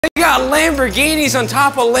You got Lamborghinis on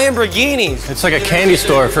top of Lamborghinis. It's like a candy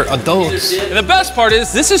store for adults. And the best part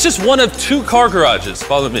is, this is just one of 2 car garages.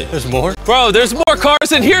 Follow me. There's more? Bro, there's more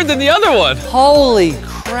cars in here than the other one. Holy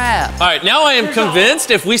crap. All right, now I am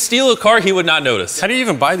convinced if we steal a car, he would not notice. How do you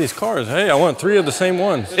even buy these cars? Hey, I want 3 of the same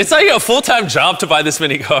ones. It's like a full-time job to buy this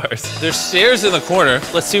many cars. There's stairs in the corner.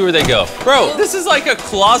 Let's see where they go. Bro, this is like a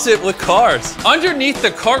closet with cars. Underneath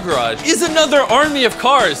the car garage is another army of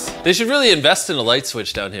cars. They should really invest in a light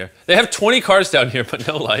switch down here. They have 20 cars down here, but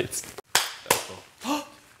no lights.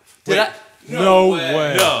 Did I? No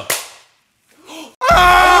way. No.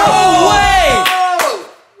 No way!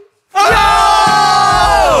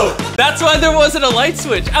 No! That's why there wasn't a light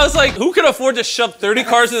switch. I was like, who can afford to shove 30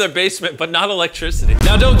 cars in their basement but not electricity?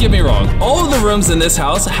 Now, don't get me wrong. All of the rooms in this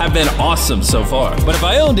house have been awesome so far. But if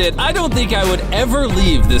I owned it, I don't think I would ever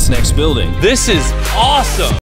leave this next building. This is awesome.